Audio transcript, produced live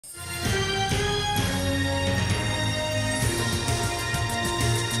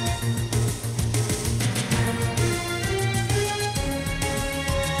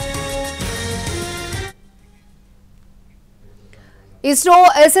Isro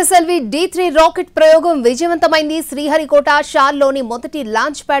SSLV-D3 rocket ప్రయోగం విజయవంతమైంది. శ్రీహరికోట షార్లోని మొదటి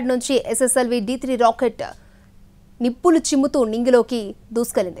లాంచ్ ప్యాడ్ నుంచి SSLV-D3 రాకెట్ నిప్పులు చిమ్ముతూ నింగిలోకి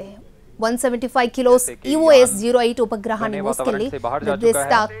దూసుకెళ్లింది. 175 కిలోస్ EOS-08 ఉపగ్రహాన్ని మోసుకెళ్లి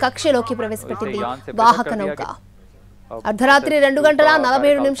నిర్దిష్ట కక్షలోకి ప్రవేశపెట్టింది వాహక నౌక. అర్ధరాత్రి 2 గంటల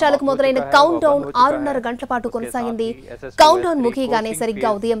 47 నిమిషాలకు మొదలైన కౌంట్ డౌన్ 6:30 గంటల పాటు కొనసాగింది. కౌంట్ డౌన్ ముగియగానే సరిగ్గా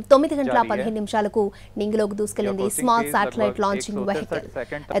ఉదయం 9 గంటల 15 నిమిషాలకు నింగిలోకి దూసుకెళ్లింది small satellite launching vehicle.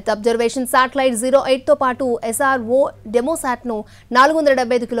 Earth observation satellite 08 తో పాటు SRO డెమోసాట్ ను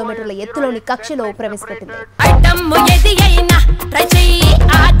 475 కిలోమీటర్ల ఎత్తులోని కక్షలో ప్రవేశపెట్టింది.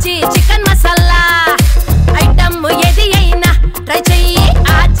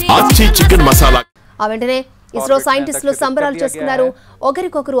 ఆ వెంటనే ఇస్రో సైంటిస్టులు సంబరాలు చేసుకున్నారు.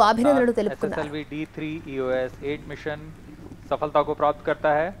 ఒకరికొకరు అభినందనలు తెలుపుకున్నారు. SSLV-D3 EOS-8 मिशन सफलता को प्राप्त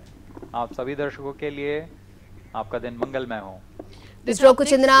करता है. आप सभी दर्शकों के लिए आपका दिन मंगलमय हो. ఇస్రోకు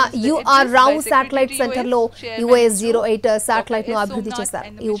చెందిన UR రావు శాటిలైట్ సెంటర్ లో EOS-08 శాటిలైట్ ను అభివృద్ధి చేశారు.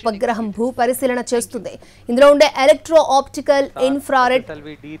 ఈ ఉపగ్రహం భూ పరిశీలన చేస్తుంది. ఇందులో ఉండే electro optical infrared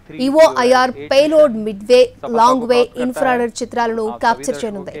EOIR payload midway long way infrared చిత్రాలను క్యాప్చర్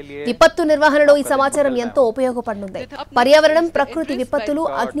చేయనుంది. విపత్తు నిర్వహణలో ఈ సమాచారం ఎంతో ఉపయోగపడనుంది. పర్యావరణం, ప్రకృతి విపత్తులు,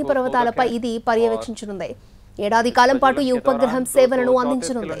 అగ్నిపర్వతాలపై ఇది పర్యవేక్షించనుంది. ఏడాది కాలం పాటు ఈ ఉపగ్రహం సేవలను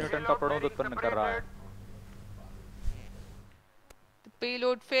అందించనుంది.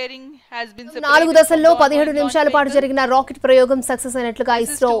 4 దశల్లో 17 నిమిషాల పాటు జరిగిన రాకెట్ ప్రయోగం సక్సెస్ అయినట్లుగా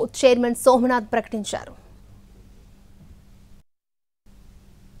ఇస్రో చైర్మన్ సోమనాథ్ ప్రకటించారు.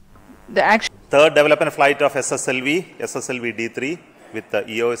 Third development flight of SSLV-D3 with the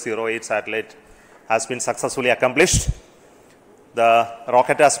EOS-08 satellite has been successfully accomplished. The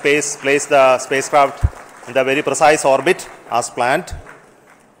rocket has placed the spacecraft in the very precise orbit as planned.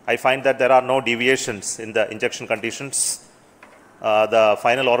 I find that there are no deviations in the injection conditions. The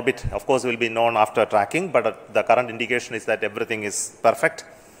final orbit, of course, will be known after tracking, but the current indication is that everything is perfect.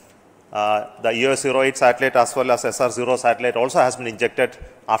 The EOS-08 satellite as well as SR-0 satellite also has been injected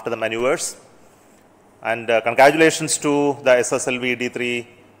after the maneuvers. And congratulations to the SSLV-D3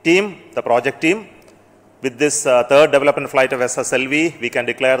 team, the project team. With this third development flight of SSLV, we can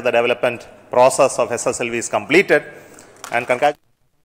declare the development process of SSLV is completed. And